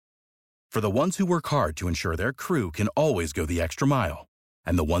For the ones who work hard to ensure their crew can always go the extra mile,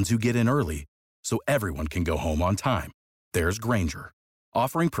 and the ones who get in early so everyone can go home on time, there's Grainger,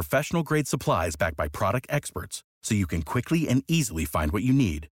 offering professional-grade supplies backed by product experts so you can quickly and easily find what you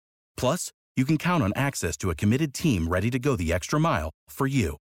need. Plus, you can count on access to a committed team ready to go the extra mile for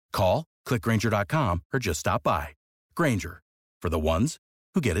you. Call, click Grainger.com, or just stop by. Grainger, for the ones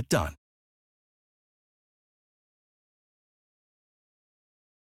who get it done.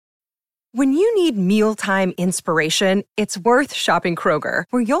 When you need mealtime inspiration, it's worth shopping Kroger,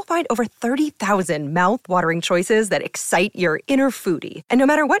 where you'll find over 30,000 mouth-watering choices that excite your inner foodie. And no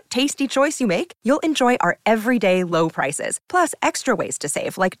matter what tasty choice you make, you'll enjoy our everyday low prices, plus extra ways to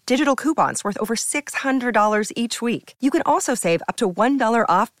save, like digital coupons worth over $600 each week. You can also save up to $1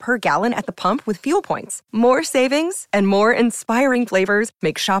 off per gallon at the pump with fuel points. More savings and more inspiring flavors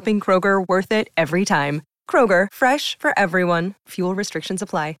make shopping Kroger worth it every time. Kroger, fresh for everyone. Fuel restrictions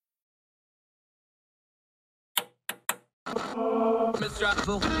apply. With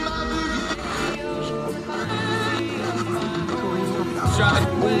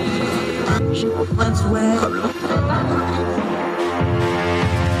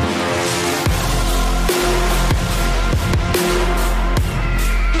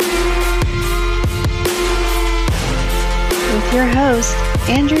your host,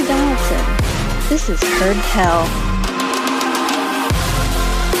 Andrew Donaldson. This is Heard Tell.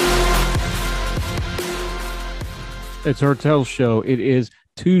 It's Heard Tell Show. It is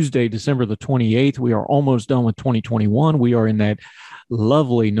Tuesday, December the 28th. We are almost done with 2021. We are in that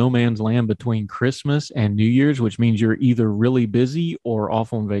lovely no man's land between Christmas and New Year's, which means you're either really busy or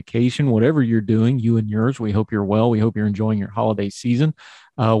off on vacation. Whatever you're doing, you and yours, we hope you're well. We hope you're enjoying your holiday season.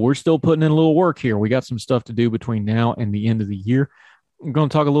 We're still putting in a little work here. We got some stuff to do between now and the end of the year. I'm going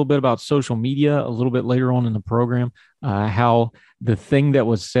to talk a little bit about social media a little bit later on in the program, how the thing that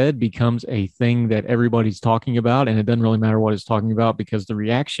was said becomes a thing that everybody's talking about, and it doesn't really matter what it's talking about because the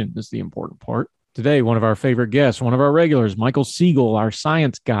reaction is the important part. Today, one of our favorite guests, one of our regulars, Michael Siegel, our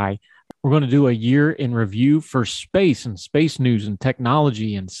science guy. We're going to do a year in review for space and space news and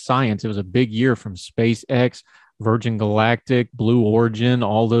technology and science. It was a big year from SpaceX, Virgin Galactic, Blue Origin,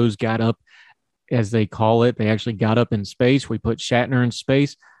 all those got up, as they call it. They actually got up in space. We put Shatner in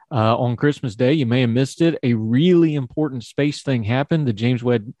space. On Christmas Day, you may have missed it. A really important space thing happened. The James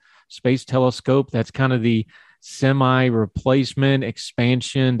Webb Space Telescope, that's kind of the semi-replacement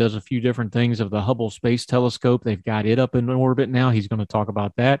expansion, does a few different things of the Hubble Space Telescope. They've got it up in orbit now. He's going to talk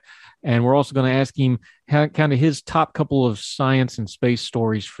about that. And we're also going to ask him kind of his top couple of science and space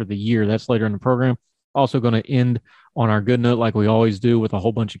stories for the year. That's later in the program. Also going to end on our good note like we always do with a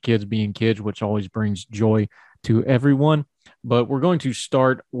whole bunch of kids being kids, which always brings joy to everyone. But we're going to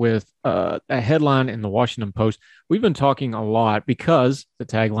start with a headline in the Washington Post. We've been talking a lot because the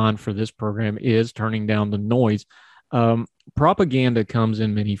tagline for this program is turning down the noise. Propaganda comes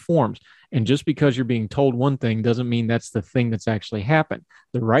in many forms. And just because you're being told one thing doesn't mean that's the thing that's actually happened.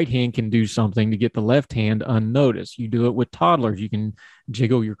 The right hand can do something to get the left hand unnoticed. You do it with toddlers. You can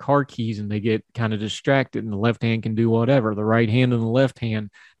jiggle your car keys and they get kind of distracted, and the left hand can do whatever. The right hand and the left hand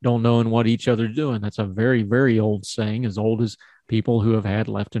don't know what each other's doing. That's a very, very old saying, as old as people who have had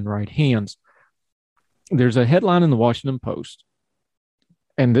left and right hands. There's a headline in the Washington Post,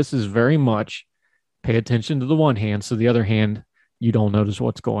 and this is very much pay attention to the one hand, so the other hand, you don't notice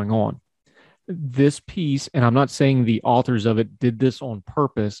what's going on. This piece, and I'm not saying the authors of it did this on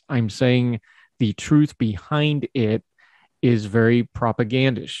purpose, I'm saying the truth behind it is very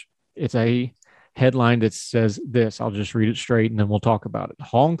propagandish. It's a headline that says this. I'll just read it straight and then we'll talk about it.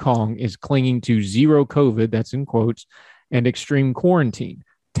 Hong Kong is clinging to zero COVID, that's in quotes, and extreme quarantine.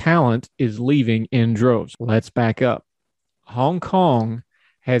 Talent is leaving in droves. Let's back up. Hong Kong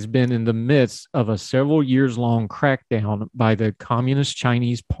has been in the midst of a several years long crackdown by the Communist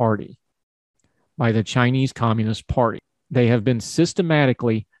Chinese Party. By the Chinese Communist Party. They have been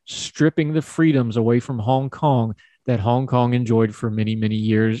systematically stripping the freedoms away from Hong Kong that Hong Kong enjoyed for many, many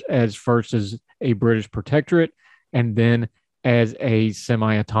years, as first as a British protectorate and then as a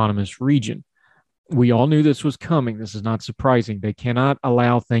semi-autonomous region. We all knew this was coming. This is not surprising. They cannot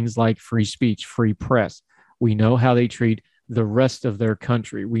allow things like free speech, free press. We know how they treat the rest of their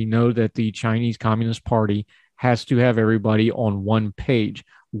country. We know that the Chinese Communist Party has to have everybody on one page.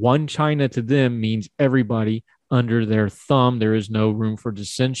 One China to them means everybody under their thumb. There is no room for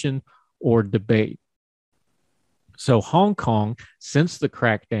dissension or debate. So Hong Kong, since the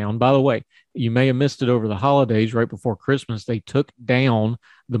crackdown, by the way, you may have missed it over the holidays, right before Christmas, they took down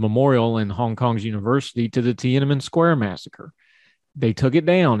the memorial in Hong Kong's university to the Tiananmen Square massacre. They took it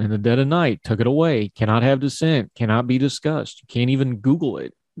down in the dead of night, took it away, cannot have dissent, cannot be discussed. You can't even Google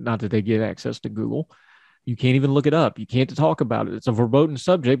it. Not that they get access to Google. You can't even look it up. You can't talk about it. It's a verboten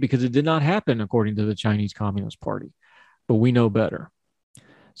subject because it did not happen according to the Chinese Communist Party. But we know better.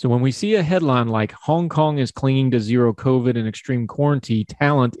 So when we see a headline like Hong Kong is clinging to zero COVID and extreme quarantine,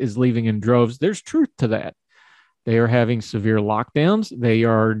 talent is leaving in droves, there's truth to that. They are having severe lockdowns. They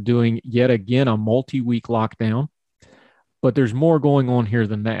are doing yet again a multi-week lockdown. But there's more going on here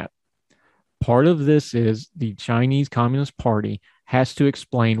than that. Part of this is the Chinese Communist Party has to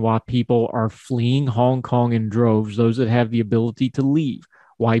explain why people are fleeing Hong Kong in droves, those that have the ability to leave,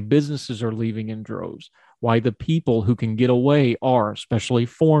 why businesses are leaving in droves, why the people who can get away are, especially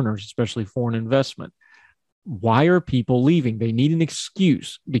foreigners, especially foreign investment. Why are people leaving? They need an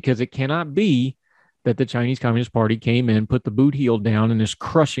excuse because it cannot be that the Chinese Communist Party came in, put the boot heel down, and is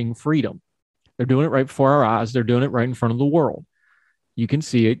crushing freedom. They're doing it right before our eyes. They're doing it right in front of the world. You can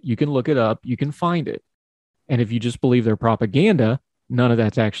see it. You can look it up. You can find it. And if you just believe their propaganda, none of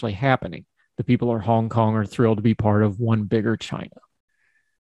that's actually happening. The people of Hong Kong are thrilled to be part of one bigger China.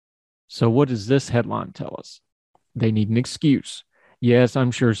 So what does this headline tell us? They need an excuse. Yes,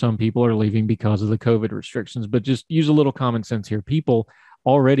 I'm sure some people are leaving because of the COVID restrictions, but just use a little common sense here. People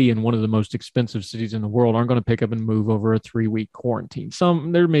already in one of the most expensive cities in the world aren't going to pick up and move over a 3-week quarantine.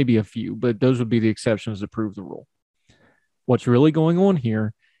 There may be a few, but those would be the exceptions that prove the rule. What's really going on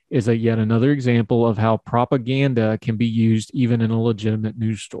here is yet another example of how propaganda can be used even in a legitimate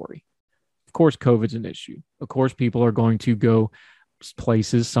news story. Of course, COVID's an issue. Of course, people are going to go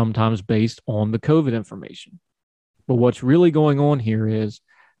places sometimes based on the COVID information. But what's really going on here is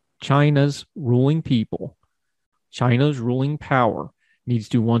China's ruling people, China's ruling power needs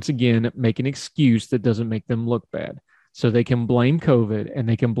to once again make an excuse that doesn't make them look bad. So they can blame COVID and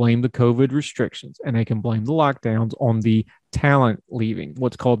they can blame the COVID restrictions and they can blame the lockdowns on the talent leaving,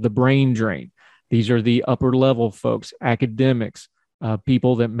 what's called the brain drain. These are the upper level folks, academics,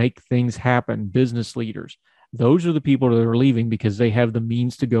 people that make things happen, business leaders. Those are the people that are leaving because they have the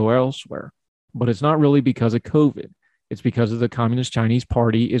means to go elsewhere. But it's not really because of COVID. It's because of the Communist Chinese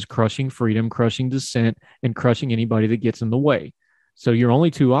Party is crushing freedom, crushing dissent, and crushing anybody that gets in the way. So your only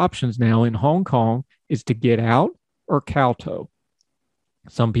two options now in Hong Kong is to get out or kowtow.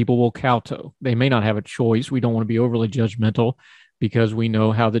 Some people will kowtow. They may not have a choice. We don't want to be overly judgmental because we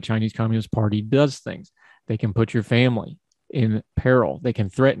know how the Chinese Communist Party does things. They can put your family in peril. They can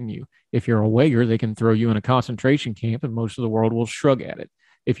threaten you. If you're a Uyghur, they can throw you in a concentration camp and most of the world will shrug at it.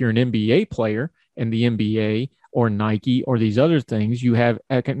 If you're an NBA player and the NBA or Nike or these other things, you have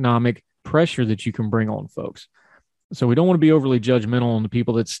economic pressure that you can bring on folks. So we don't want to be overly judgmental on the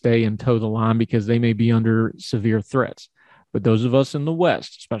people that stay and toe the line because they may be under severe threats. But those of us in the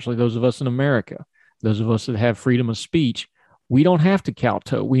West, especially those of us in America, those of us that have freedom of speech, we don't have to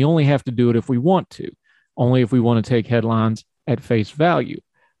kowtow. We only have to do it if we want to, only if we want to take headlines at face value.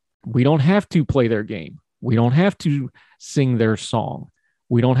 We don't have to play their game. We don't have to sing their song.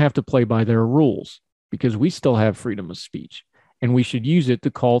 We don't have to play by their rules because we still have freedom of speech and we should use it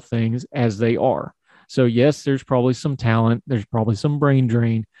to call things as they are. So yes, there's probably some talent. There's probably some brain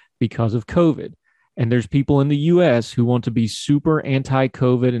drain because of COVID. And there's people in the U.S. who want to be super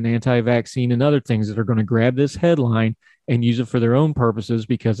anti-COVID and anti-vaccine and other things that are going to grab this headline and use it for their own purposes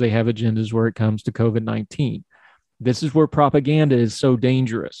because they have agendas where it comes to COVID-19. This is where propaganda is so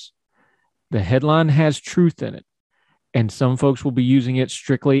dangerous. The headline has truth in it, and some folks will be using it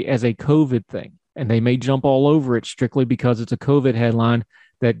strictly as a COVID thing, and they may jump all over it strictly because it's a COVID headline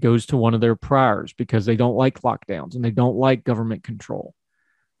that goes to one of their priors because they don't like lockdowns and they don't like government control.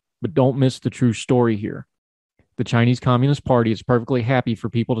 But don't miss the true story here. The Chinese Communist Party is perfectly happy for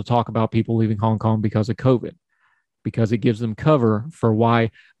people to talk about people leaving Hong Kong because of COVID, because it gives them cover for why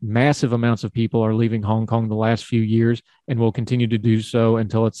massive amounts of people are leaving Hong Kong the last few years and will continue to do so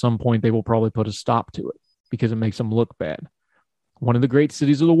until at some point they will probably put a stop to it because it makes them look bad. One of the great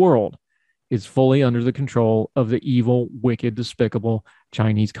cities of the world is fully under the control of the evil, wicked, despicable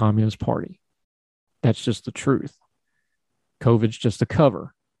Chinese Communist Party. That's just the truth. COVID's just a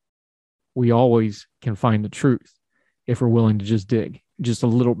cover. We always can find the truth if we're willing to just dig just a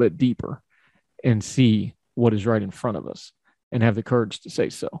little bit deeper and see what is right in front of us and have the courage to say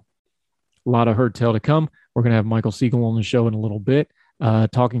so. A lot of Heard Tell to come. We're going to have Michael Siegel on the show in a little bit,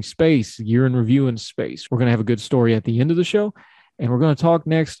 talking space, year in review in space. We're going to have a good story at the end of the show. And we're going to talk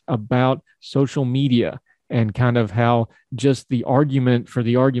next about social media and kind of how just the argument for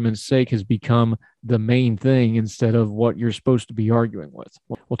the argument's sake has become the main thing instead of what you're supposed to be arguing with.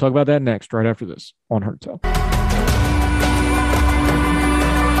 We'll talk about that next, right after this on Heard Tell.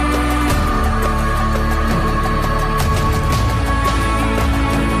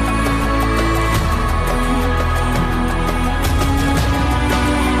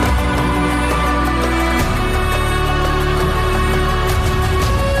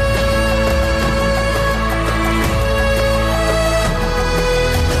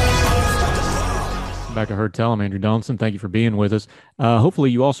 Hertel. I'm Andrew Donaldson. Thank you for being with us.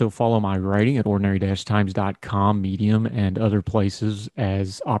 Hopefully, you also follow my writing at ordinary-times.com, Medium, and other places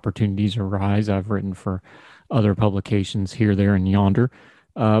as opportunities arise. I've written for other publications here, there, and yonder.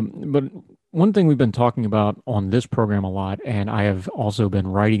 But one thing we've been talking about on this program a lot, and I have also been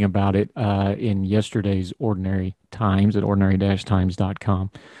writing about it in yesterday's Ordinary Times at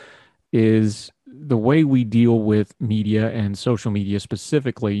ordinary-times.com, is the way we deal with media and social media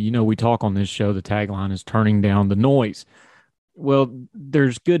specifically. You know, we talk on this show, the tagline is turning down the noise. Well,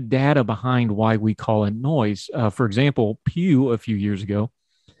 there's good data behind why we call it noise. For example, Pew a few years ago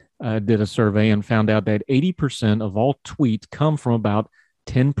did a survey and found out that 80% of all tweets come from about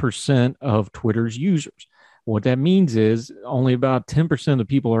 10% of Twitter's users. What that means is only about 10% of the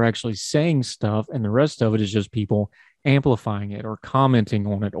people are actually saying stuff, and the rest of it is just people amplifying it or commenting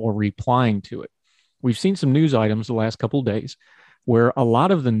on it or replying to it. We've seen some news items the last couple of days where a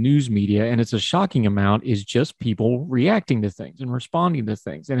lot of the news media, and it's a shocking amount, is just people reacting to things and responding to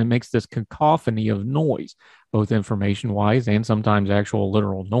things. And it makes this cacophony of noise, both information-wise and sometimes actual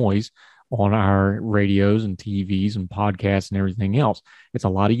literal noise on our radios and TVs and podcasts and everything else. It's a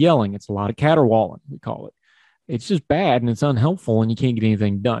lot of yelling. It's a lot of caterwauling, we call it. It's just bad and it's unhelpful and you can't get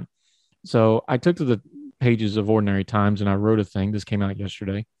anything done. So I took to the pages of Ordinary Times and I wrote a thing. This came out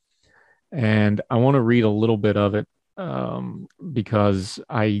yesterday. And I want to read a little bit of it because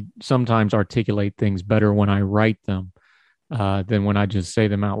I sometimes articulate things better when I write them than when I just say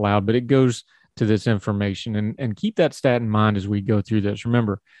them out loud. But it goes to this information. And keep that stat in mind as we go through this.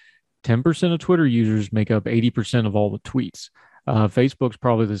 Remember, 10% of Twitter users make up 80% of all the tweets. Facebook's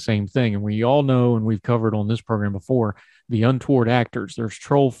probably the same thing. And we all know, and we've covered on this program before, the untoward actors. There's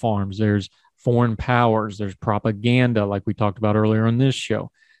troll farms. There's foreign powers. There's propaganda, like we talked about earlier on this show.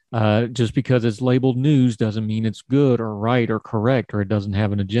 Just because it's labeled news doesn't mean it's good or right or correct, or it doesn't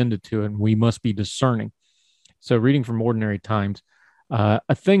have an agenda to it. And we must be discerning. So reading from Ordinary Times,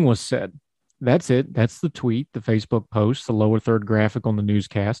 a thing was said. That's it. That's the tweet, the Facebook post, the lower third graphic on the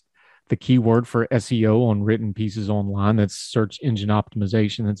newscast, the keyword for SEO on written pieces online. That's search engine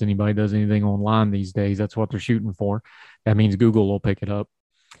optimization. That's anybody does anything online these days. That's what they're shooting for. That means Google will pick it up.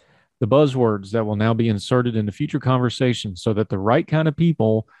 The buzzwords that will now be inserted into future conversations so that the right kind of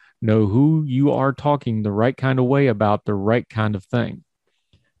people know who you are talking the right kind of way about the right kind of thing.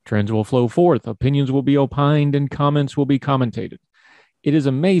 Trends will flow forth, opinions will be opined, and comments will be commentated. It is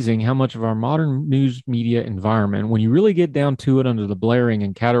amazing how much of our modern news media environment, when you really get down to it under the blaring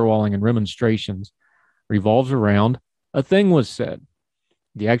and caterwauling and remonstrations, revolves around a thing was said.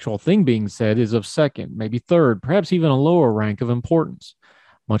 The actual thing being said is of second, maybe third, perhaps even a lower rank of importance.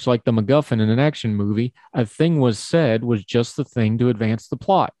 Much like the MacGuffin in an action movie, a thing was said was just the thing to advance the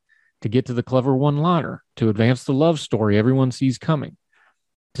plot, to get to the clever one-liner, to advance the love story everyone sees coming.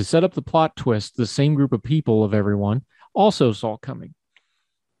 To set up the plot twist, the same group of people of everyone also saw coming.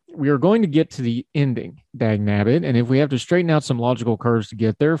 We are going to get to the ending, dagnabbit, and if we have to straighten out some logical curves to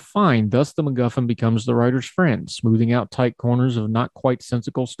get there, fine. Thus, the MacGuffin becomes the writer's friend, smoothing out tight corners of not quite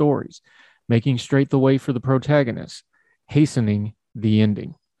sensical stories, making straight the way for the protagonist, hastening the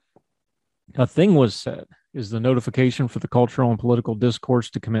ending. A thing was said is the notification for the cultural and political discourse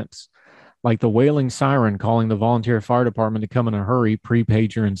to commence. Like the wailing siren calling the volunteer fire department to come in a hurry,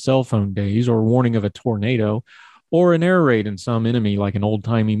 pre-pager and cell phone days, or warning of a tornado, or an air raid in some enemy like an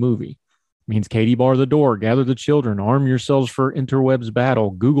old-timey movie. It means Katie, bar the door, gather the children, arm yourselves for interwebs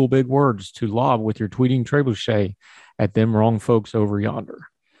battle, Google big words to lob with your tweeting trebuchet at them wrong folks over yonder.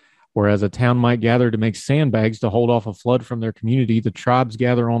 Whereas a town might gather to make sandbags to hold off a flood from their community, the tribes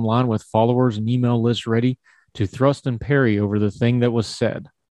gather online with followers and email lists ready to thrust and parry over the thing that was said.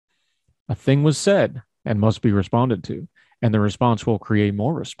 A thing was said and must be responded to, and the response will create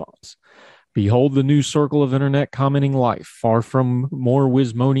more response. Behold the new circle of internet commenting life, far from more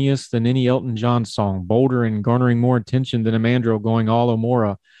wismonious than any Elton John song, bolder and garnering more attention than a mandrill going all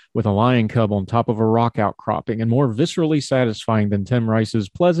Amora with a lion cub on top of a rock outcropping, and more viscerally satisfying than Tim Rice's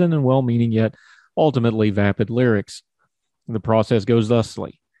pleasant and well-meaning yet ultimately vapid lyrics. The process goes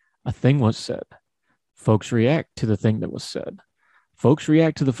thusly. A thing was said. Folks react to the thing that was said. Folks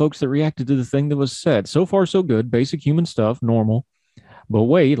react to the folks that reacted to the thing that was said. So far, so good. Basic human stuff, normal. But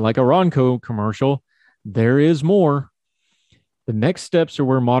wait, like a Ronco commercial, there is more. The next steps are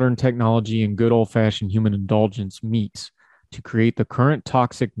where modern technology and good old-fashioned human indulgence meets to create the current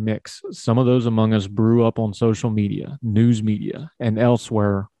toxic mix some of those among us brew up on social media, news media, and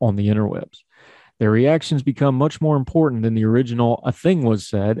elsewhere on the interwebs. Their reactions become much more important than the original a thing was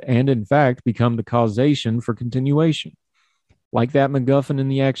said, and in fact become the causation for continuation. Like that MacGuffin in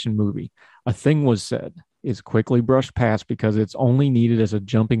the action movie, a thing was said is quickly brushed past because it's only needed as a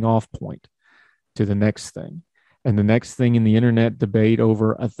jumping off point. to the next thing. And the next thing in the internet debate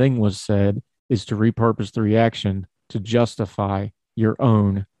over a thing was said is to repurpose the reaction to justify your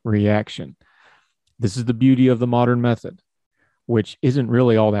own reaction. This is the beauty of the modern method, which isn't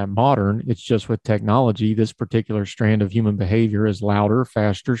really all that modern. It's just with technology, this particular strand of human behavior is louder,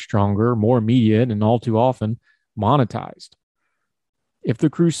 faster, stronger, more immediate, and all too often monetized. If the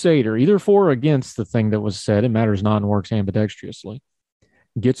crusader, either for or against the thing that was said, it matters not and works ambidextrously,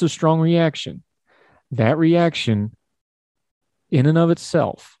 gets a strong reaction, that reaction in and of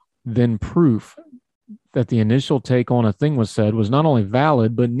itself, then proof that the initial take on a thing was said was not only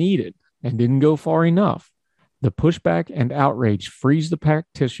valid, but needed and didn't go far enough. The pushback and outrage frees the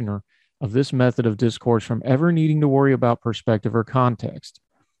practitioner of this method of discourse from ever needing to worry about perspective or context.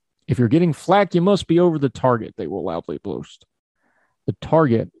 If you're getting flack, you must be over the target, they will loudly boast. The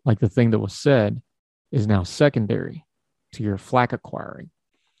target, like the thing that was said, is now secondary to your flack acquiring.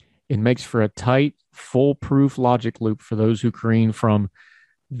 It makes for a tight, foolproof logic loop for those who careen from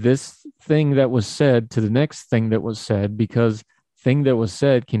this thing that was said to the next thing that was said, because thing that was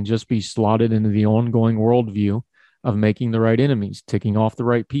said can just be slotted into the ongoing worldview of making the right enemies, ticking off the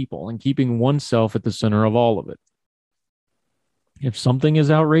right people, and keeping oneself at the center of all of it. If something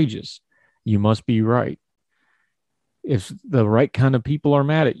is outrageous, you must be right. If the right kind of people are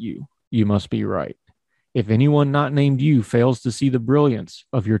mad at you, you must be right. If anyone not named you fails to see the brilliance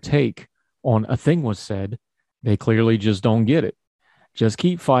of your take on a thing was said, they clearly just don't get it. Just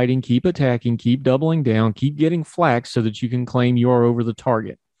keep fighting, keep attacking, keep doubling down, keep getting flack so that you can claim you are over the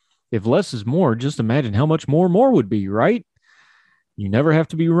target. If less is more, just imagine how much more would be, right? You never have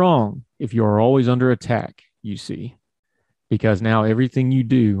to be wrong if you are always under attack, you see, because now everything you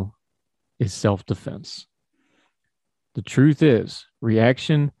do is self-defense. The truth is,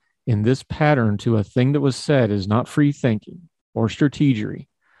 reaction in this pattern to a thing that was said is not free thinking or strategery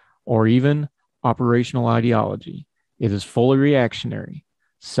or even operational ideology. It is fully reactionary,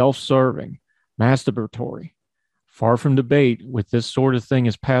 self-serving, masturbatory. Far from debate, with this sort of thing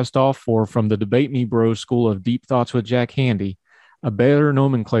is passed off for from the Debate Me Bro school of deep thoughts with Jack Handey. A better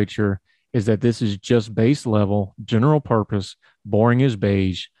nomenclature is that this is just base level, general purpose, boring as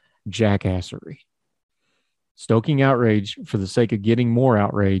beige, jackassery. Stoking outrage for the sake of getting more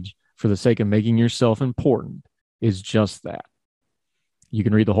outrage, for the sake of making yourself important, is just that. You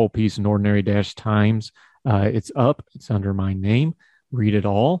can read the whole piece in Ordinary-Times. It's up. It's under my name. Read it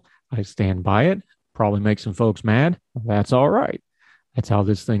all. I stand by it. Probably make some folks mad. That's all right. That's how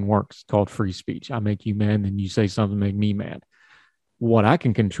this thing works. It's called free speech. I make you mad, and then you say something to make me mad. What I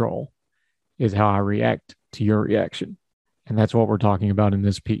can control is how I react to your reaction. And that's what we're talking about in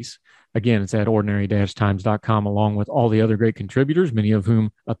this piece. Again, it's at ordinary-times.com, along with all the other great contributors, many of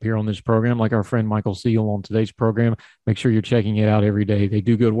whom appear on this program, like our friend Michael Siegel on today's program. Make sure you're checking it out every day. They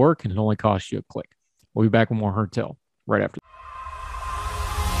do good work, and it only costs you a click. We'll be back with more Heard Tell right after.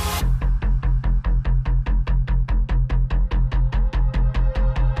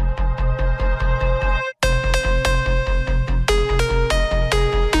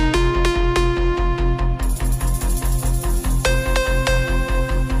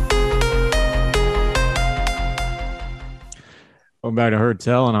 Welcome back to Heard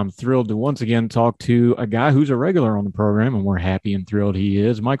Tell, and I'm thrilled to once again talk to a guy who's a regular on the program, and we're happy and thrilled he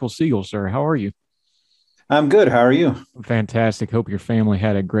is. Michael Siegel, sir. How are you? I'm good. How are you? Fantastic. Hope your family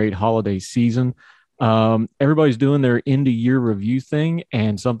had a great holiday season. Everybody's doing their end-of-year review thing,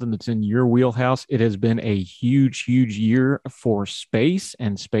 and something that's in your wheelhouse. It has been a huge, huge year for space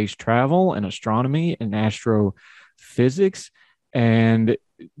and space travel and astronomy and astrophysics, and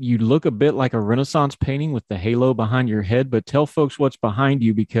you look a bit like a Renaissance painting with the halo behind your head, but tell folks what's behind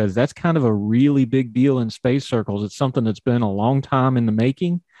you, because that's kind of a really big deal in space circles. It's something that's been a long time in the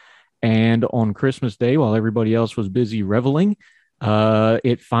making. And on Christmas Day, while everybody else was busy reveling,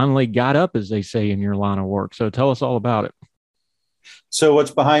 it finally got up, as they say in your line of work. So tell us all about it. So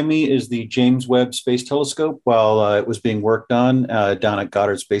what's behind me is the James Webb Space Telescope while it was being worked on down at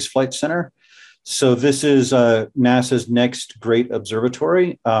Goddard Space Flight Center. So this is NASA's next great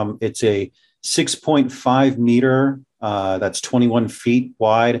observatory. It's a 6.5 meter, that's 21 feet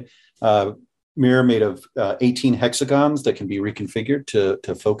wide mirror made of 18 hexagons that can be reconfigured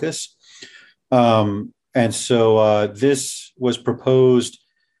to focus. And so this was proposed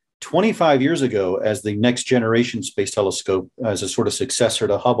 25 years ago as the next generation space telescope, as a sort of successor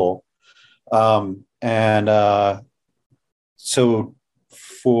to Hubble. So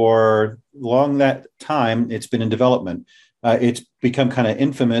for long that time, it's been in development. It's become kind of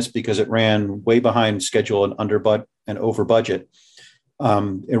infamous because it ran way behind schedule and over budget.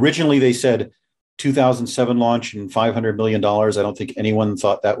 Originally, they said 2007 launch and $500 million. I don't think anyone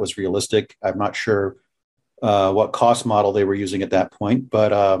thought that was realistic. I'm not sure what cost model they were using at that point,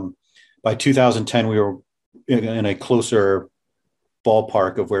 but by 2010, we were in a closer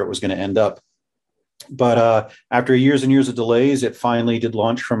ballpark of where it was going to end up. But after years and years of delays, it finally did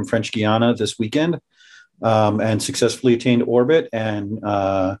launch from French Guiana this weekend and successfully attained orbit and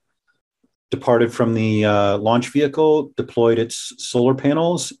departed from the launch vehicle, deployed its solar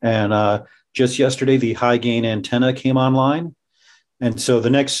panels, and just yesterday, the high gain antenna came online. And so the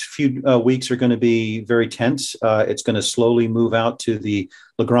next few weeks are going to be very tense. It's going to slowly move out to the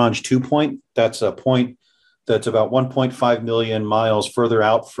Lagrange 2 point. That's a point that's about 1.5 million miles further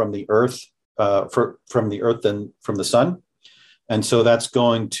out from the Earth, from the Earth than from the sun. And so that's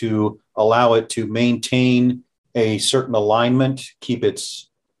going to allow it to maintain a certain alignment, keep its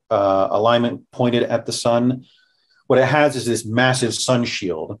alignment pointed at the sun. What it has is this massive sun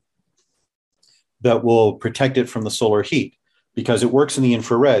shield that will protect it from the solar heat, because it works in the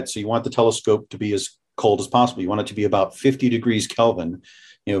infrared. So you want the telescope to be as cold as possible. You want it to be about 50 degrees Kelvin,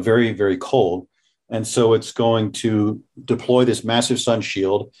 very, very cold. And so it's going to deploy this massive sun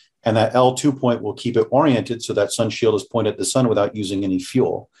shield, and that L2 point will keep it oriented so that sun shield is pointed at the sun without using any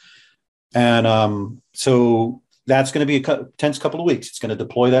fuel. And so that's going to be a tense couple of weeks. It's going to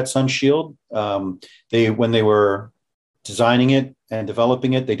deploy that sun shield. When they were designing it and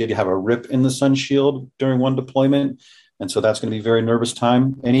developing it, they did have a rip in the sun shield during one deployment. And so that's going to be a very nervous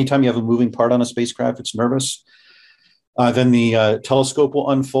time. Anytime you have a moving part on a spacecraft, it's nervous. Then the telescope will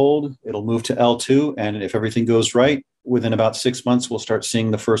unfold. It'll move to L2. And if everything goes right, within about 6 months, we'll start seeing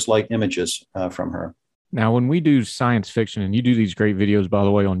the first light images from her. Now, when we do science fiction, and you do these great videos, by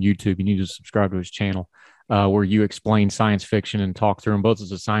the way, on YouTube, you need to subscribe to his channel, where you explain science fiction and talk through them, both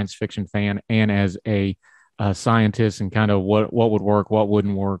as a science fiction fan and as a scientist, and kind of what would work, what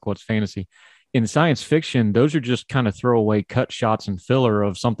wouldn't work, what's fantasy. In science fiction, those are just kind of throwaway cut shots and filler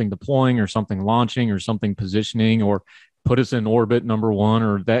of something deploying or something launching or something positioning or put us in orbit, number one,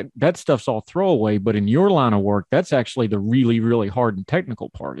 or that stuff's all throwaway. But in your line of work, that's actually the really, really hard and technical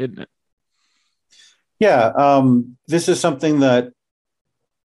part, isn't it? Yeah. This is something that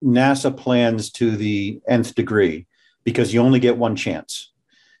NASA plans to the nth degree, because you only get one chance.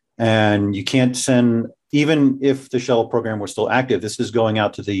 And you can't send, even if the shuttle program were still active, this is going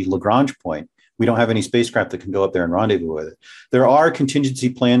out to the Lagrange point. We don't have any spacecraft that can go up there and rendezvous with it. There are contingency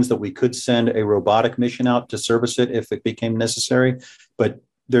plans that we could send a robotic mission out to service it if it became necessary, but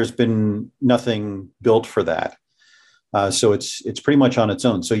there's been nothing built for that. So it's pretty much on its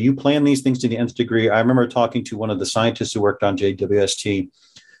own. So you plan these things to the nth degree. I remember talking to one of the scientists who worked on JWST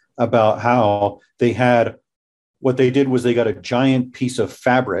about how what they did was they got a giant piece of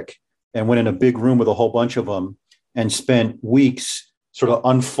fabric and went in a big room with a whole bunch of them and spent weeks sort of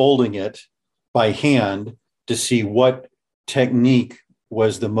unfolding it by hand to see what technique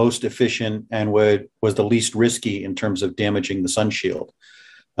was the most efficient and was the least risky in terms of damaging the sun shield.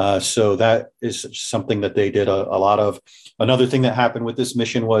 So that is something that they did a lot of. Another thing that happened with this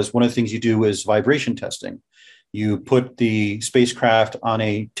mission was one of the things you do is vibration testing. You put the spacecraft on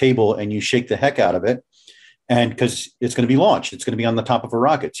a table and you shake the heck out of it. And because it's going to be launched, it's going to be on the top of a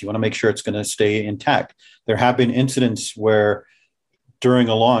rocket. So you want to make sure it's going to stay intact. There have been incidents where during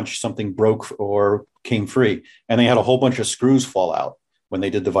a launch, something broke or came free, and they had a whole bunch of screws fall out when they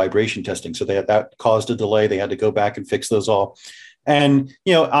did the vibration testing. So that caused a delay. They had to go back and fix those all. And,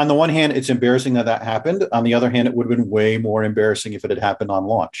 on the one hand, it's embarrassing that happened. On the other hand, it would have been way more embarrassing if it had happened on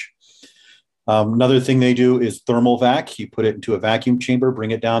launch. Another thing they do is thermal vac. You put it into a vacuum chamber,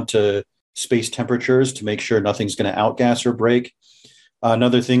 bring it down to space temperatures to make sure nothing's going to outgas or break.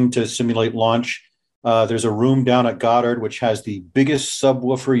 Another thing to simulate launch, there's a room down at Goddard which has the biggest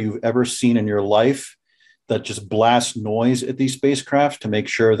subwoofer you've ever seen in your life that just blasts noise at these spacecraft to make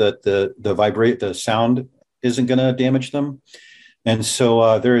sure that the sound isn't going to damage them. And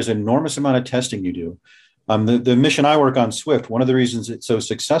so there is an enormous amount of testing you do. The mission I work on, Swift, one of the reasons it's so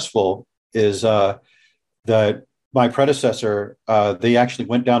successful is that my predecessor, they actually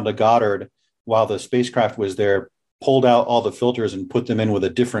went down to Goddard while the spacecraft was there, pulled out all the filters and put them in with a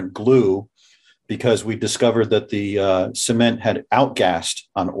different glue, because we discovered that the cement had outgassed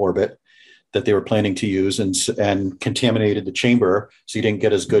on orbit that they were planning to use and contaminated the chamber, so you didn't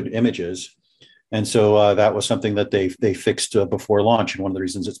get as good images. And so that was something that they fixed before launch, and one of the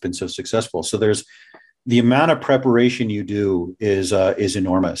reasons it's been so successful. So there's the amount of preparation you do is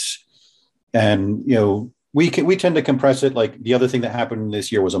enormous, and we tend to compress it. Like the other thing that happened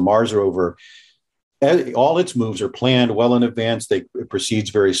this year was a Mars rover. All its moves are planned well in advance. It proceeds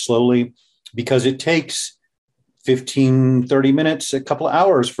very slowly because it takes 15, 30 minutes, a couple of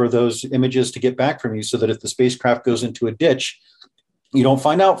hours for those images to get back from you, so that if the spacecraft goes into a ditch, you don't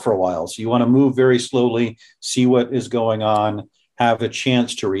find out for a while. So you want to move very slowly, see what is going on, have a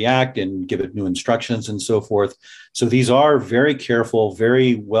chance to react and give it new instructions and so forth. So these are very careful,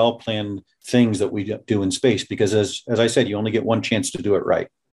 very well-planned things that we do in space, because as I said, you only get one chance to do it right.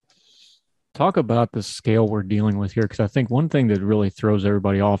 Talk about the scale we're dealing with here, because I think one thing that really throws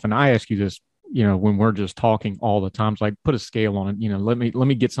everybody off, and I ask you this, when we're just talking all the time, it's like, put a scale on it. Let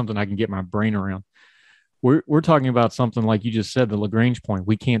me get something I can get my brain around. We're talking about something like you just said, the Lagrange point.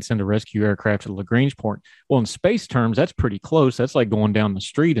 We can't send a rescue aircraft to the Lagrange point. Well, in space terms, that's pretty close. That's like going down the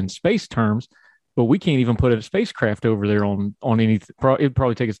street in space terms, but we can't even put a spacecraft over there on anything. It'd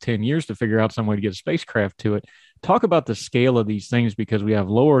probably take us 10 years to figure out some way to get a spacecraft to it. Talk about the scale of these things, because we have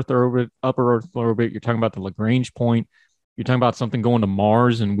low Earth orbit, upper Earth orbit. You're talking about the Lagrange point. You're talking about something going to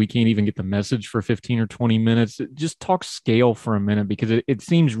Mars, and we can't even get the message for 15 or 20 minutes. Just talk scale for a minute, because it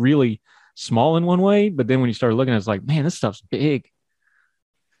seems really small in one way, but then when you start looking at it, it's like, man, this stuff's big.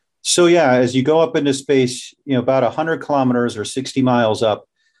 So yeah, as you go up into space, about 100 kilometers or 60 miles up,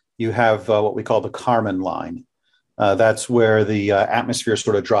 you have what we call the Kármán line. That's where the atmosphere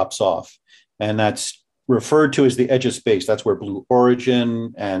sort of drops off, and that's referred to as the edge of space. That's where Blue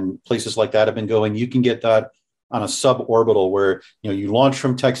Origin and places like that have been going. You can get that on a suborbital where you launch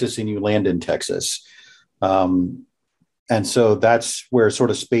from Texas and you land in Texas. And so that's where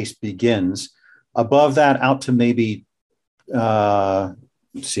sort of space begins. Above that, out to maybe,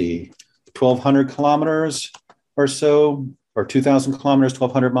 1,200 kilometers or so, or 2,000 kilometers,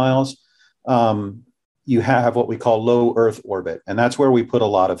 1,200 miles, you have what we call low Earth orbit. And that's where we put a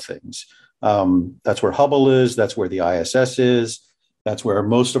lot of things. That's where Hubble is. That's where the ISS is. That's where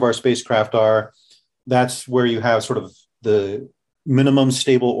most of our spacecraft are. That's where you have sort of the minimum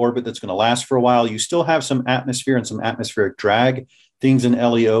stable orbit that's going to last for a while. You still have some atmosphere and some atmospheric drag. Things in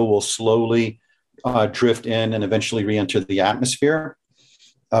LEO will slowly drift in and eventually re-enter the atmosphere.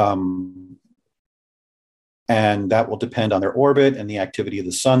 And that will depend on their orbit and the activity of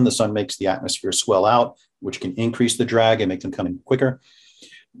the sun. The sun makes the atmosphere swell out, which can increase the drag and make them come in quicker.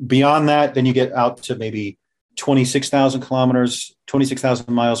 Beyond that, then you get out to maybe 26,000 kilometers,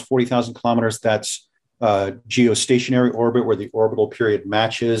 26,000 miles, 40,000 kilometers. That's geostationary orbit, where the orbital period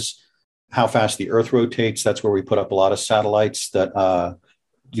matches how fast the Earth rotates. That's where we put up a lot of satellites that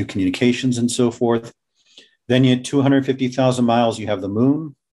do communications and so forth. Then at 250,000 miles, you have the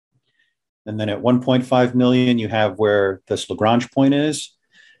moon. And then at 1.5 million, you have where this Lagrange point is.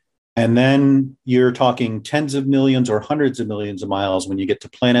 And then you're talking tens of millions or hundreds of millions of miles when you get to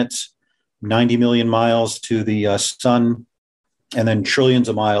planets, 90 million miles to the sun, and then trillions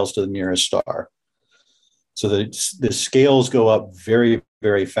of miles to the nearest star. So the scales go up very,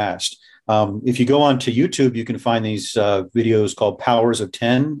 very fast. If you go onto YouTube, you can find these videos called Powers of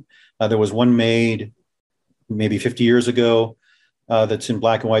 10. There was one made maybe 50 years ago that's in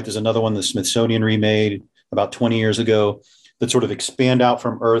black and white. There's another one the Smithsonian remade about 20 years ago that sort of expand out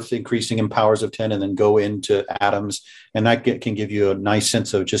from Earth, increasing in powers of 10, and then go into atoms. And that can give you a nice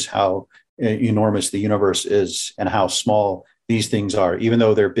sense of just how enormous the universe is and how small these things are, even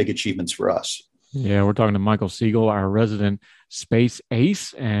though they're big achievements for us. Yeah, we're talking to Michael Siegel, our resident space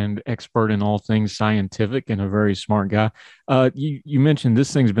ace and expert in all things scientific, and a very smart guy. You mentioned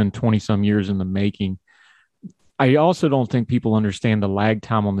this thing's been 20-some years in the making. I also don't think people understand the lag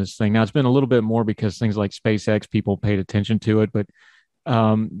time on this thing. Now, it's been a little bit more because things like SpaceX, people paid attention to it, but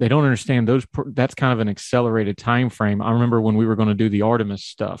they don't understand that's kind of an accelerated time frame. I remember when we were going to do the Artemis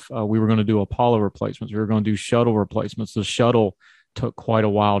stuff, we were going to do Apollo replacements. We were going to do shuttle replacements. The shuttle took quite a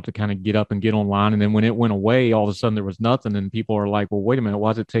while to kind of get up and get online. And then when it went away, all of a sudden there was nothing. And people are like, well, wait a minute,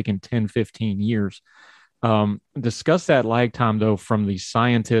 why is it taking 10, 15 years? Discuss that lag time, though, from the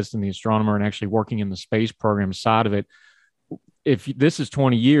scientist and the astronomer and actually working in the space program side of it. If this is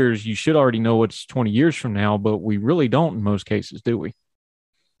 20 years, you should already know what's 20 years from now, but we really don't in most cases, do we?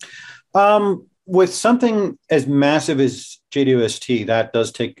 With something as massive as JWST, that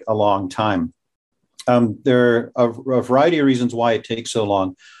does take a long time. There are a variety of reasons why it takes so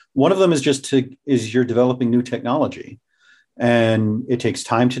long. One of them is you're developing new technology, and it takes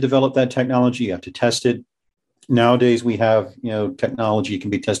time to develop that technology. You have to test it. Nowadays, we have technology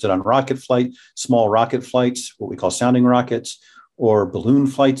can be tested on rocket flight, small rocket flights, what we call sounding rockets, or balloon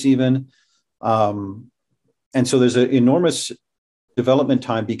flights even. And so there's an enormous development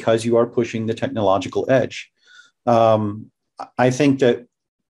time because you are pushing the technological edge. I think that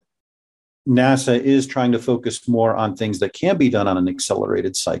NASA is trying to focus more on things that can be done on an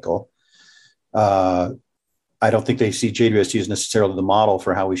accelerated cycle. I don't think they see JWST as necessarily the model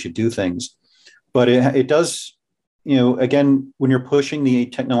for how we should do things, but it does again, when you're pushing the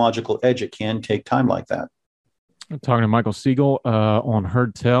technological edge, it can take time like that. I'm talking to Michael Siegel on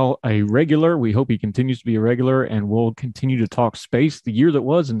Heard Tell, a regular. We hope he continues to be a regular, and we'll continue to talk space, the year that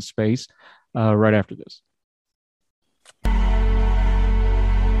was in space, right after this.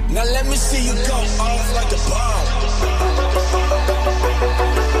 Now let me see you go off like a bomb.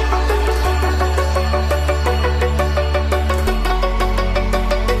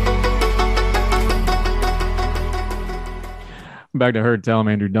 Back to Heard Tell. I'm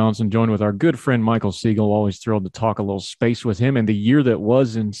Andrew Donaldson, joined with our good friend Michael Siegel. Always thrilled to talk a little space with him and the year that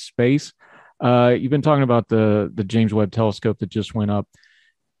was in space. You've been talking about the James Webb Telescope that just went up.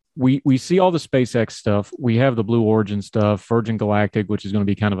 We see all the SpaceX stuff. We have the Blue Origin stuff, Virgin Galactic, which is going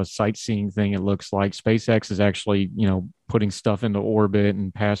to be kind of a sightseeing thing. It looks like SpaceX is actually, putting stuff into orbit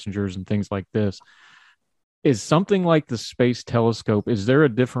and passengers and things like this. Is something like the Space Telescope, is there a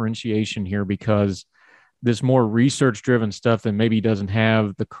differentiation here? Because this more research-driven stuff that maybe doesn't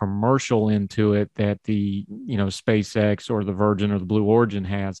have the commercial into it that the, SpaceX or the Virgin or the Blue Origin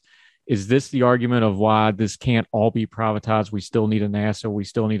has. Is this the argument of why this can't all be privatized? We still need a NASA. We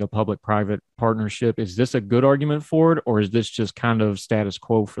still need a public-private partnership. Is this a good argument for it, or is this just kind of status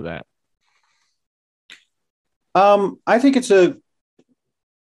quo for that? I think it's a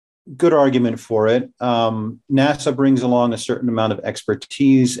good argument for it. NASA brings along a certain amount of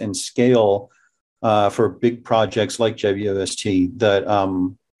expertise and scale for big projects like JWST that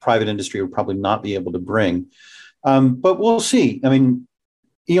private industry would probably not be able to bring. But we'll see. I mean,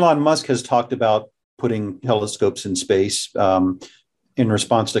 Elon Musk has talked about putting telescopes in space in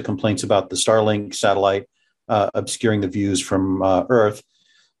response to complaints about the Starlink satellite obscuring the views from Earth.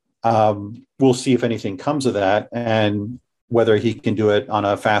 We'll see if anything comes of that and whether he can do it on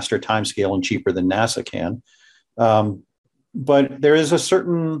a faster timescale and cheaper than NASA can. But there is a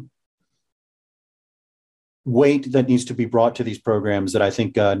certain weight that needs to be brought to these programs that I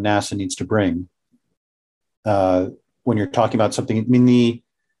think NASA needs to bring. When you're talking about something, I mean,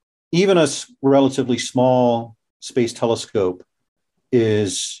 even a relatively small space telescope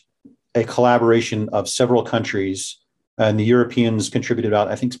is a collaboration of several countries, and the Europeans contributed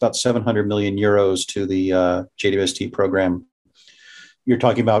I think it's about 700 million euros to the JWST program. You're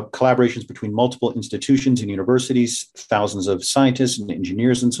talking about collaborations between multiple institutions and universities, thousands of scientists and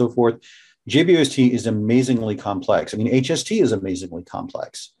engineers and so forth. JWST is amazingly complex. I mean, HST is amazingly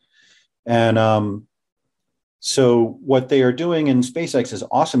complex. And so what they are doing in SpaceX, as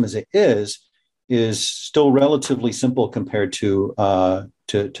awesome as it is still relatively simple compared to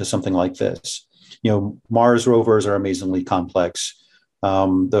something like this. Mars rovers are amazingly complex.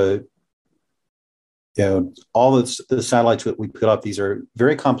 All the satellites that we put up, these are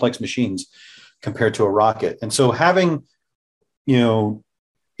very complex machines compared to a rocket. And so having,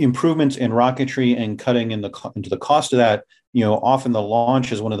 improvements in rocketry and cutting into the cost of that, often the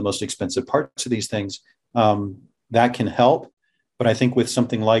launch is one of the most expensive parts of these things. That can help. But I think with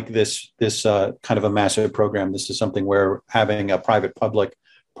something like this kind of a massive program, this is something where having a private-public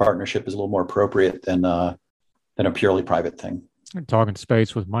partnership is a little more appropriate than a purely private thing. We're talking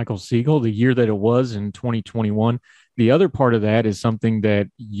space with Michael Siegel, the year that it was in 2021. The other part of that is something that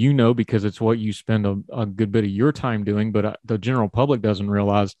because it's what you spend a good bit of your time doing, but the general public doesn't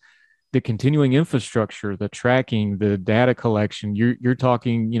realize. The continuing infrastructure, the tracking, the data collection, you're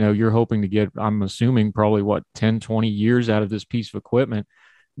talking, you're hoping to get, I'm assuming, probably 10, 20 years out of this piece of equipment.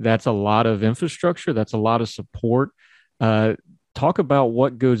 That's a lot of infrastructure. That's a lot of support. Talk about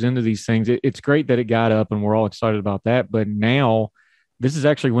what goes into these things. It's great that it got up and we're all excited about that. But now this is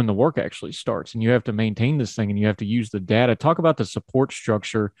actually when the work actually starts, and you have to maintain this thing and you have to use the data. Talk about the support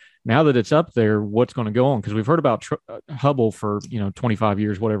structure. Now that it's up there, what's going to go on? Because we've heard about Hubble for 25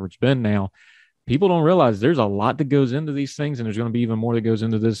 years, whatever it's been now. People don't realize there's a lot that goes into these things, and there's going to be even more that goes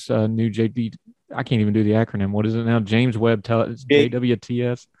into this new JD. I can't even do the acronym. What is it now? James Webb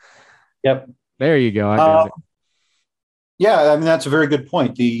JWTS. Yep. There you go. I got it. Yeah, I mean, that's a very good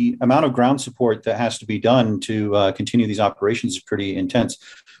point. The amount of ground support that has to be done to continue these operations is pretty intense.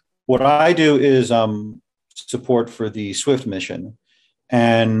 What I do is support for the SWIFT mission.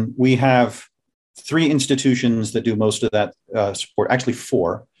 And we have 3 institutions that do most of that support, actually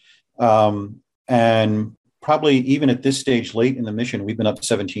 4. And probably even at this stage, late in the mission, we've been up to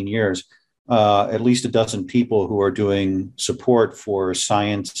 17 years, at least a dozen people who are doing support for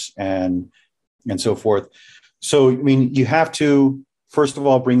science and so forth. So, I mean, you have to, first of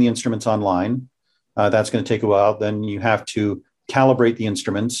all, bring the instruments online. That's going to take a while. Then you have to calibrate the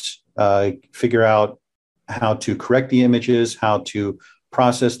instruments, figure out how to correct the images, how to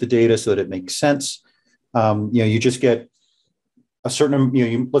process the data so that it makes sense. You just get a certain,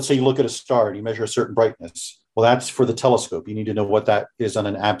 let's say you look at a star and you measure a certain brightness. Well, that's for the telescope. You need to know what that is on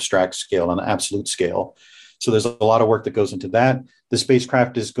an abstract scale, on an absolute scale. So there's a lot of work that goes into that. The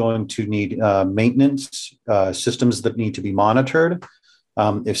spacecraft is going to need maintenance, systems that need to be monitored.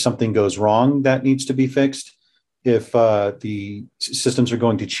 If something goes wrong, that needs to be fixed. If the systems are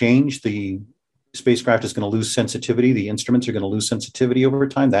going to change, the spacecraft is going to lose sensitivity. The instruments are going to lose sensitivity over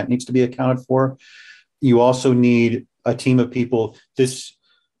time. That needs to be accounted for. You also need a team of people. This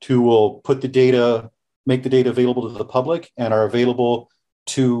who will put the data, make the data available to the public and are available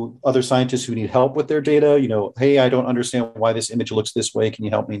to other scientists who need help with their data. Hey, I don't understand why this image looks this way. Can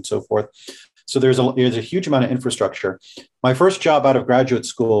you help me? And so forth. So there's a huge amount of infrastructure. My first job out of graduate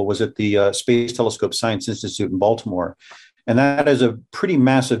school was at the Space Telescope Science Institute in Baltimore. And that is a pretty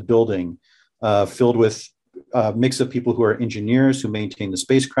massive building filled with a mix of people who are engineers who maintain the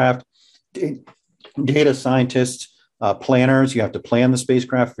spacecraft, data scientists, planners. You have to plan the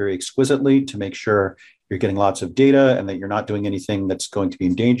spacecraft very exquisitely to make sure you're getting lots of data and that you're not doing anything that's going to be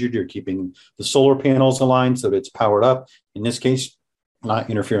endangered. You're keeping the solar panels aligned so that it's powered up. In this case, not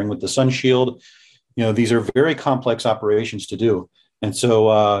interfering with the sun shield. These are very complex operations to do. And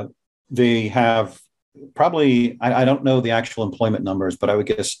so they have probably, I don't know the actual employment numbers, but I would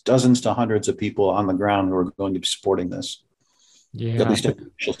guess dozens to hundreds of people on the ground who are going to be supporting this. Yeah, at least at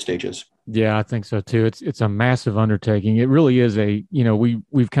the initial stages. Yeah, I think so too. It's a massive undertaking. It really is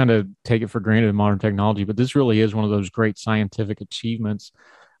we've kind of take it for granted in modern technology, but this really is one of those great scientific achievements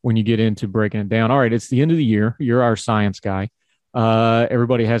when you get into breaking it down. All right, it's the end of the year. You're our science guy.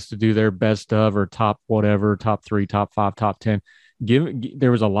 Everybody has to do their best of or top whatever, top 3, top 5, top 10.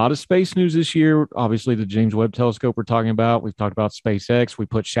 There was a lot of space news this year. Obviously, the James Webb Telescope we're talking about. We've talked about SpaceX. We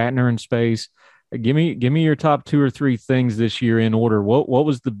put Shatner in space. Give me your top 2 or 3 things this year in order. What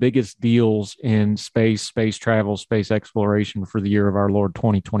was the biggest deals in space travel, space exploration for the year of our Lord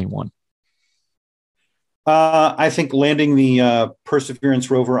 2021? I think landing the Perseverance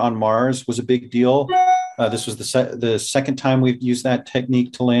rover on Mars was a big deal. This was the second time we've used that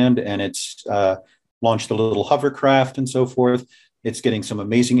technique to land, and it's launched a little hovercraft and so forth. It's getting some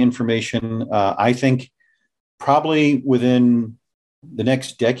amazing information. I think probably within the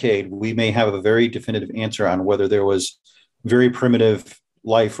next decade, we may have a very definitive answer on whether there was very primitive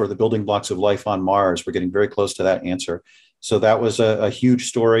life or the building blocks of life on Mars. We're getting very close to that answer. So that was a huge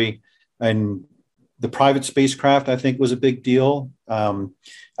story. And the private spacecraft, I think, was a big deal.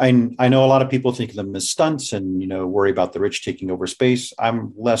 I know a lot of people think of them as stunts and, worry about the rich taking over space.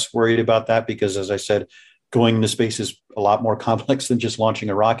 I'm less worried about that because, as I said, going into space is a lot more complex than just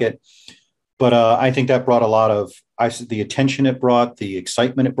launching a rocket. But I think that brought a lot of the attention it brought, the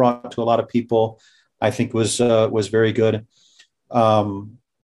excitement it brought to a lot of people, I think was very good.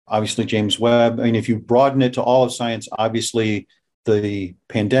 Obviously, James Webb. I mean, if you broaden it to all of science, obviously the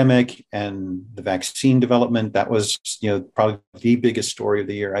pandemic and the vaccine development, that was probably the biggest story of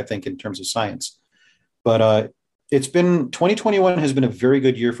the year, I think, in terms of science. But 2021 has been a very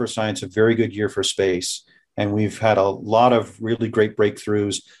good year for science, a very good year for space. And we've had a lot of really great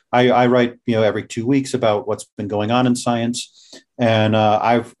breakthroughs. I write, every 2 weeks about what's been going on in science. And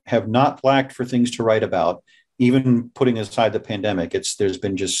I have not lacked for things to write about, even putting aside the pandemic. There's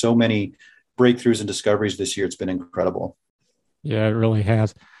been just so many breakthroughs and discoveries this year. It's been incredible. Yeah, it really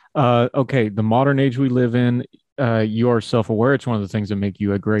has. Okay, the modern age we live in, you are self-aware. It's one of the things that make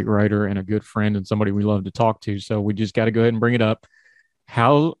you a great writer and a good friend and somebody we love to talk to. So we just got to go ahead and bring it up.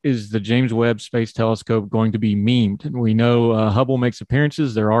 How is the James Webb Space Telescope going to be memed? We know Hubble makes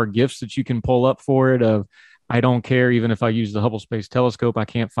appearances. There are GIFs that you can pull up for it of, I don't care. Even if I use the Hubble Space Telescope, I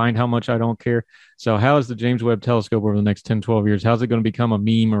can't find how much I don't care. So how is the James Webb Telescope over the next 10, 12 years? How's it going to become a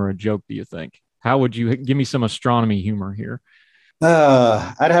meme or a joke, do you think? How would you give me some astronomy humor here?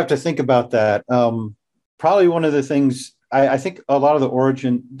 I'd have to think about that. Probably one of the things, I think a lot of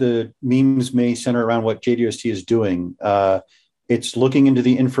the memes may center around what JWST is doing. It's looking into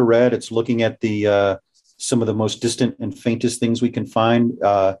the infrared. It's looking at some of the most distant and faintest things we can find.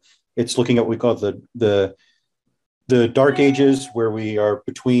 It's looking at what we call the dark ages, where we are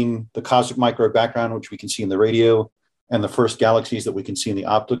between the cosmic microwave background, which we can see in the radio, and the first galaxies that we can see in the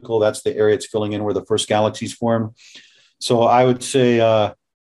optical. That's the area it's filling in where the first galaxies form. So I would say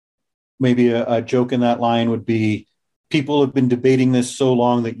maybe a joke in that line would be, people have been debating this so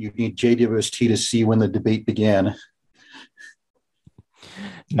long that you need JWST to see when the debate began.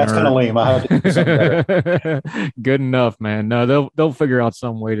 That's kind of lame. I have to do something better. Good enough, man. No, they'll figure out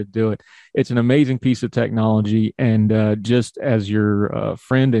some way to do it. It's an amazing piece of technology, and just as your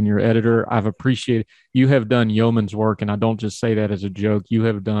friend and your editor, I've appreciated you have done yeoman's work, and I don't just say that as a joke. You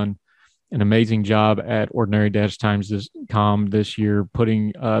have done an amazing job at ordinary-times.com this year,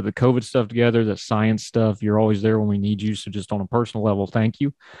 putting the COVID stuff together, the science stuff. You're always there when we need you. So just on a personal level, thank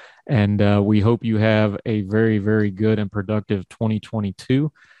you. And we hope you have a very, very good and productive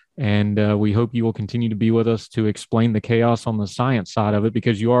 2022. And we hope you will continue to be with us to explain the chaos on the science side of it,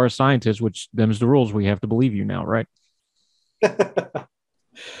 because you are a scientist, which them's the rules. We have to believe you now, right?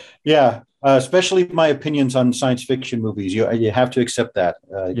 Yeah, especially my opinions on science fiction movies. You have to accept that.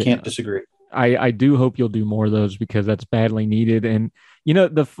 You can't disagree. I do hope you'll do more of those, because that's badly needed. And, you know,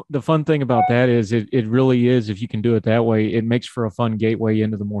 the fun thing about that is it really is, if you can do it that way, it makes for a fun gateway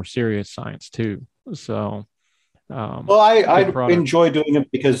into the more serious science too. So, well, I enjoy doing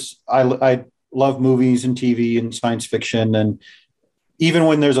it because I love movies and TV and science fiction. And even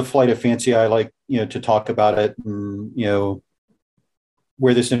when there's a flight of fancy, I like, to talk about it and,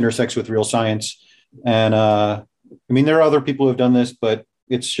 where this intersects with real science. And there are other people who have done this, but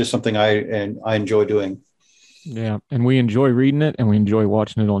it's just something I enjoy doing. Yeah. And we enjoy reading it, and we enjoy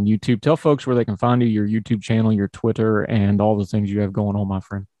watching it on YouTube. Tell folks where they can find you, your YouTube channel, your Twitter, and all the things you have going on, my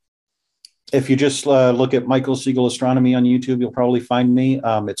friend. If you just look at Michael Siegel Astronomy on YouTube, you'll probably find me.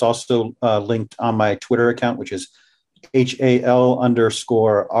 It's also linked on my Twitter account, which is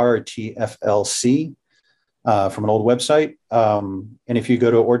HAL_RTFLC. From an old website. And if you go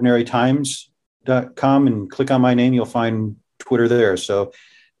to ordinarytimes.com and click on my name, you'll find Twitter there. So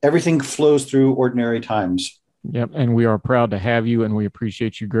everything flows through Ordinary Times. Yep. And we are proud to have you, and we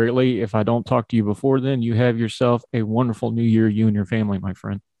appreciate you greatly. If I don't talk to you before then, you have yourself a wonderful new year, you and your family, my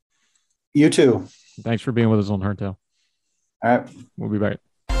friend. You too. Thanks for being with us on Heard Tell. All right. We'll be back.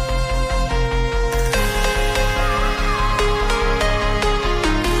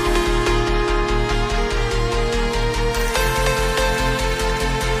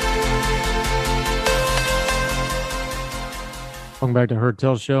 Welcome back to Heard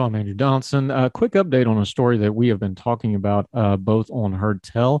Tell Show. I'm Andrew Donaldson. A quick update on a story that we have been talking about both on Heard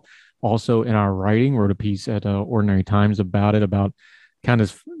Tell, also in our writing. Wrote a piece at Ordinary Times about it, about kind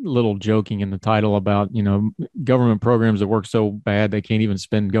of little joking in the title about, government programs that work so bad they can't even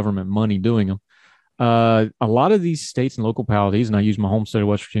spend government money doing them. A lot of these states and localities, and I use my home state of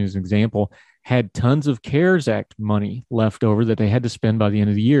West Virginia as an example, had tons of CARES Act money left over that they had to spend by the end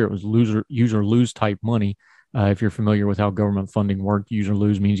of the year. It was use or lose type money. If you're familiar with how government funding works, use or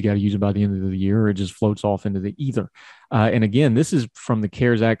lose means you got to use it by the end of the year, or it just floats off into the ether. And again, this is from the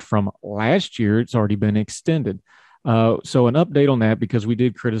CARES Act from last year. It's already been extended. So an update on that, because we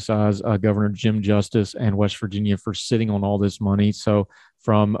did criticize Governor Jim Justice and West Virginia for sitting on all this money. So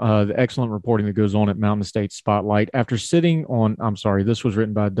from the excellent reporting that goes on at Mountain State Spotlight, this was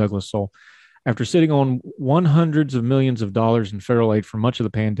written by Douglas Soul. After sitting on hundreds of millions of dollars in federal aid for much of the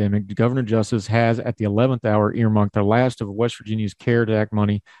pandemic, Governor Justice has, at the 11th hour, earmarked the last of West Virginia's CARES Act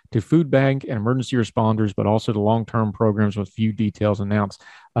money to food bank and emergency responders, but also to long-term programs with few details announced.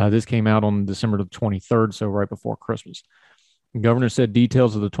 This came out on December the 23rd, so right before Christmas. The governor said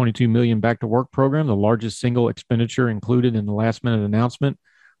details of the $22 million Back to Work program, the largest single expenditure included in the last-minute announcement,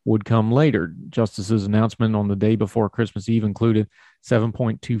 would come later. Justice's announcement on the day before Christmas Eve included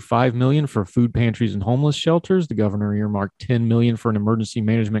 $7.25 million for food pantries and homeless shelters. The governor earmarked $10 million for an emergency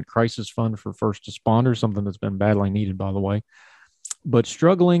management crisis fund for first responders, something that's been badly needed, by the way. But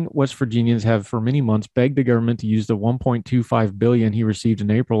struggling West Virginians have for many months begged the government to use the $1.25 billion he received in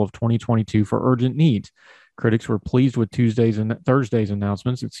April of 2022 for urgent needs. Critics were pleased with Tuesday's and Thursday's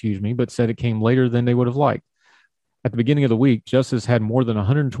announcements, but said it came later than they would have liked. At the beginning of the week, Justice had more than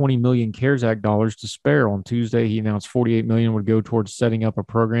 $120 million CARES Act dollars to spare. On Tuesday, he announced $48 million would go towards setting up a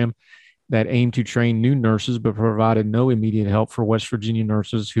program that aimed to train new nurses, but provided no immediate help for West Virginia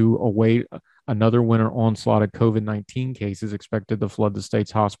nurses who await another winter onslaught of COVID-19 cases expected to flood the state's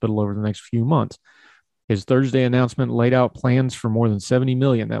hospital over the next few months. His Thursday announcement laid out plans for more than $70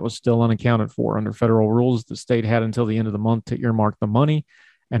 million that was still unaccounted for. Under federal rules, the state had until the end of the month to earmark the money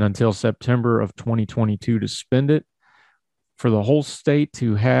and until September of 2022 to spend it. For the whole state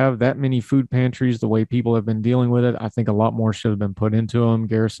to have that many food pantries, the way people have been dealing with it, I think a lot more should have been put into them,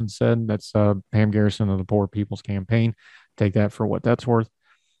 Garrison said. That's Pam Garrison of the Poor People's Campaign. Take that for what that's worth.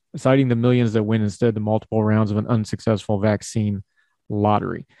 Citing the millions that went instead to multiple rounds of an unsuccessful vaccine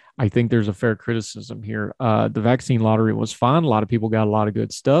lottery. I think there's a fair criticism here. The vaccine lottery was fine. A lot of people got a lot of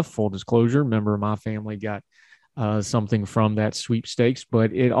good stuff. Full disclosure, a member of my family got something from that sweepstakes,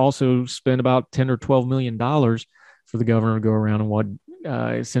 but it also spent about $10 or $12 million for the governor to go around in what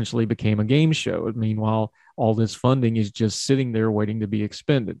essentially became a game show. Meanwhile, all this funding is just sitting there waiting to be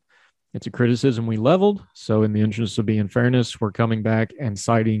expended. It's a criticism we leveled. So in the interest of being fairness, we're coming back and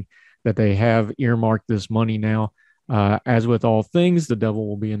citing that they have earmarked this money now As with all things, the devil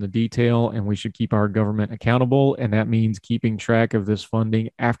will be in the detail, and we should keep our government accountable. And that means keeping track of this funding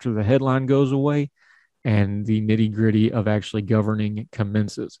after the headline goes away and the nitty gritty of actually governing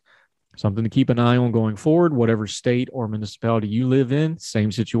commences. Something to keep an eye on going forward, whatever state or municipality you live in,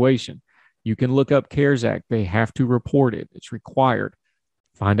 same situation. You can look up CARES Act. They have to report it. It's required.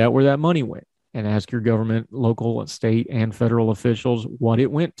 Find out where that money went and ask your government, local, state, and federal officials what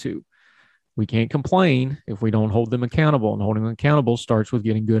it went to. We can't complain if we don't hold them accountable, and holding them accountable starts with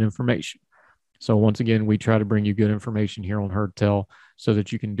getting good information. So once again, we try to bring you good information here on Heard Tell so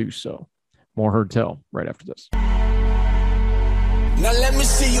that you can do so. More Heard Tell right after this. Now let me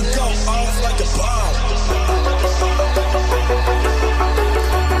see you go off like a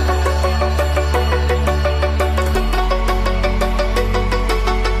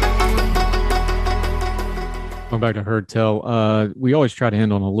Going back to Heard Tell, we always try to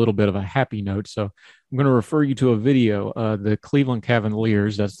end on a little bit of a happy note. So I'm going to refer you to a video. The Cleveland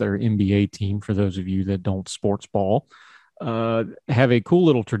Cavaliers, that's their NBA team, for those of you that don't sports ball, have a cool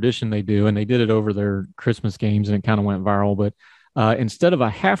little tradition they do, and they did it over their Christmas games, and it kind of went viral. But instead of a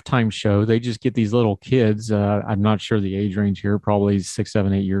halftime show, they just get these little kids. I'm not sure the age range here, probably 6,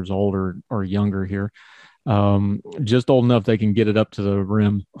 7, 8 years old or younger here. Just old enough they can get it up to the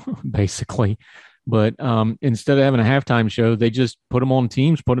rim, basically. But instead of having a halftime show, they just put them on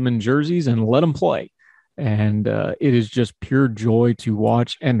teams, put them in jerseys, and let them play. And it is just pure joy to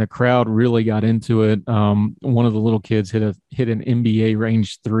watch. And the crowd really got into it. One of the little kids hit an NBA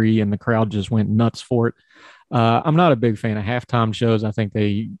range 3, and the crowd just went nuts for it. I'm not a big fan of halftime shows. I think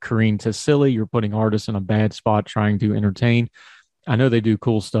they careen to silly. You're putting artists in a bad spot trying to entertain. I know they do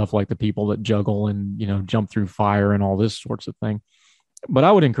cool stuff like the people that juggle and, jump through fire and all this sorts of thing. But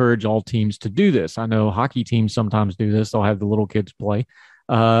I would encourage all teams to do this. I know hockey teams sometimes do this. They'll have the little kids play.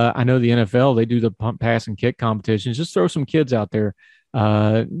 I know the NFL, they do the pump, pass, and kick competitions. Just throw some kids out there.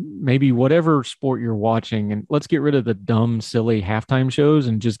 Maybe whatever sport you're watching, and let's get rid of the dumb, silly halftime shows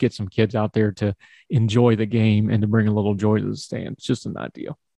and just get some kids out there to enjoy the game and to bring a little joy to the stands. It's just an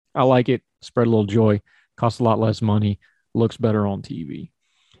idea. I like it. Spread a little joy. Costs a lot less money. Looks better on TV.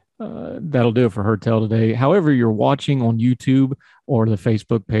 That'll do it for Heard Tell today. However, you're watching on YouTube or the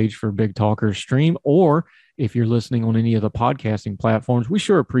Facebook page for Big Talker Stream, or if you're listening on any of the podcasting platforms, we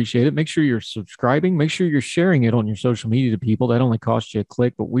sure appreciate it. Make sure you're subscribing. Make sure you're sharing it on your social media to people. That only costs you a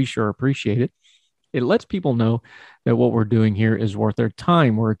click, but we sure appreciate it. It lets people know that what we're doing here is worth their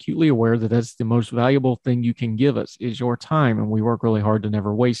time. We're acutely aware that that's the most valuable thing you can give us is your time, and we work really hard to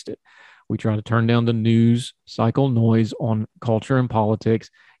never waste it. We try to turn down the news cycle noise on culture and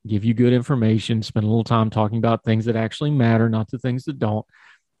politics, give you good information, spend a little time talking about things that actually matter, not the things that don't.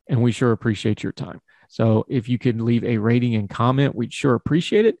 And we sure appreciate your time. So if you could leave a rating and comment, we'd sure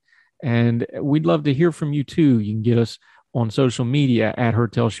appreciate it. And we'd love to hear from you too. You can get us on social media at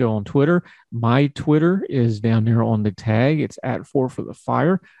Heard Tell Show on Twitter. My Twitter is down there on the tag. It's at 4for the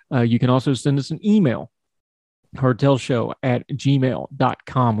Fire. You can also send us an email,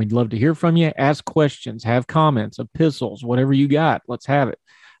 heardtellshow@gmail.com. We'd love to hear from you. Ask questions, have comments, epistles, whatever you got. Let's have it.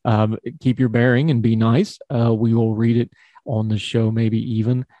 Keep your bearing and be nice. We will read it on the show, maybe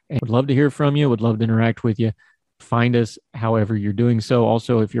even. And would love to hear from you. Would love to interact with you. Find us however you're doing so.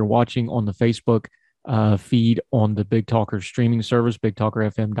 Also, if you're watching on the Facebook feed on the Big Talker streaming service,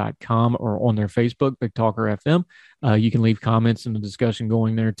 bigtalkerfm.com, or on their Facebook, Big Talker FM, you can leave comments and the discussion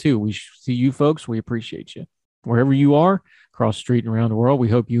going there too. We see you folks. We appreciate you. Wherever you are, across the street and around the world, we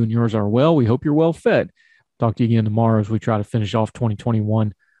hope you and yours are well. We hope you're well fed. Talk to you again tomorrow as we try to finish off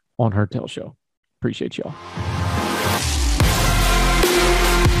 2021 on Heard Tell Show. Appreciate y'all.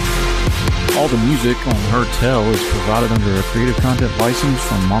 All the music on Heard Tell is provided under a Creative Content license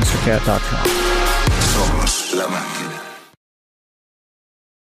from monstercat.com. Somos la máquina.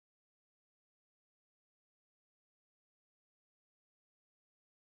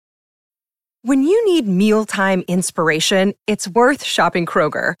 When you need mealtime inspiration, it's worth shopping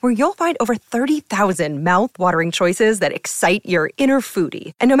Kroger, where you'll find over 30,000 mouth-watering choices that excite your inner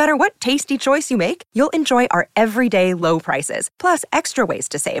foodie. And no matter what tasty choice you make, you'll enjoy our everyday low prices, plus extra ways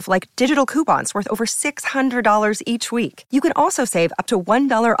to save, like digital coupons worth over $600 each week. You can also save up to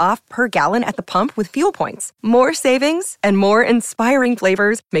 $1 off per gallon at the pump with fuel points. More savings and more inspiring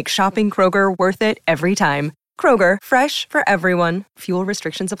flavors make shopping Kroger worth it every time. Kroger, fresh for everyone. Fuel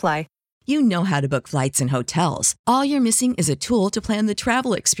restrictions apply. You know how to book flights and hotels. All you're missing is a tool to plan the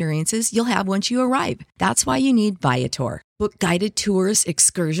travel experiences you'll have once you arrive. That's why you need Viator. Book guided tours,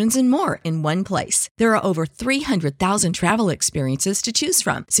 excursions, and more in one place. There are over 300,000 travel experiences to choose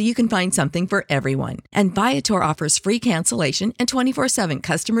from, so you can find something for everyone. And Viator offers free cancellation and 24/7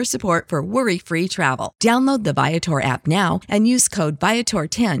 customer support for worry-free travel. Download the Viator app now and use code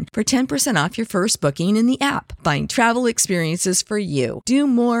Viator10 for 10% off your first booking in the app. Find travel experiences for you. Do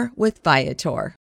more with Viator.